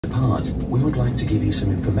Part, we would like to give you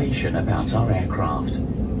some information about our aircraft.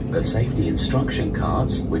 The safety instruction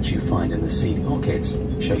cards, which you find in the seat pockets,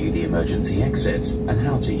 show you the emergency exits and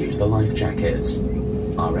how to use the life jackets.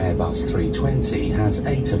 Our Airbus 320 has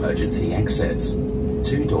 8 emergency exits.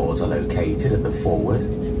 2 doors are located at the forward,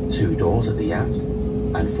 2 doors at the aft,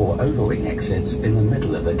 and 4 overwing exits in the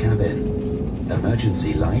middle of the cabin.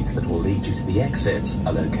 Emergency lights that will lead you to the exits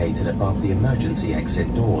are located above the emergency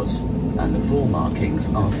exit doors, and the floor markings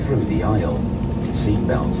are through the aisle. Seat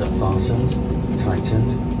belts are fastened,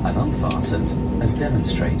 tightened, and unfastened as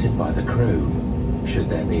demonstrated by the crew. Should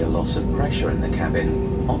there be a loss of pressure in the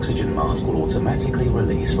cabin, oxygen mask will automatically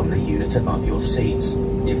release from the unit above your seats.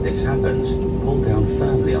 If this happens, pull down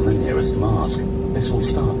firmly on the nearest mask. This will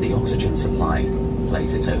start the oxygen supply.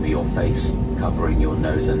 Place it over your face, covering your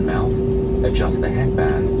nose and mouth. Adjust the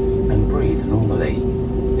headband and breathe normally.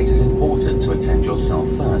 It is important to attend yourself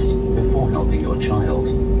first before helping your child.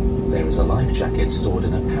 There is a life jacket stored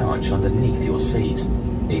in a pouch underneath your seat.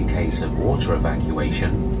 In case of water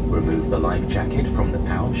evacuation, remove the life jacket from the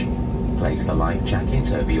pouch. Place the life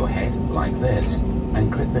jacket over your head like this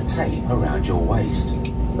and clip the tape around your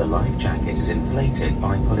waist. The life jacket is inflated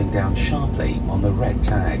by pulling down sharply on the red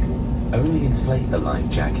tag. Only inflate the life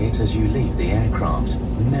jacket as you leave the aircraft,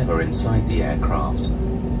 never inside the aircraft.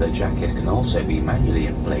 The jacket can also be manually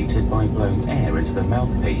inflated by blowing air into the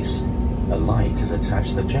mouthpiece. A light is attached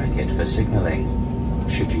to the jacket for signaling.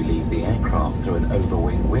 Should you leave the aircraft through an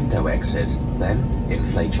overwing window exit, then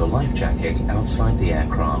inflate your life jacket outside the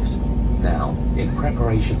aircraft. Now, in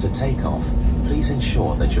preparation to take off, please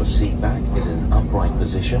ensure that your seat back is in an upright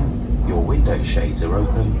position, your window shades are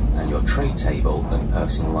open, and your tray table and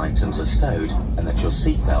personal items are stowed, and that your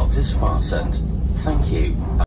seat belt is fastened. Thank you.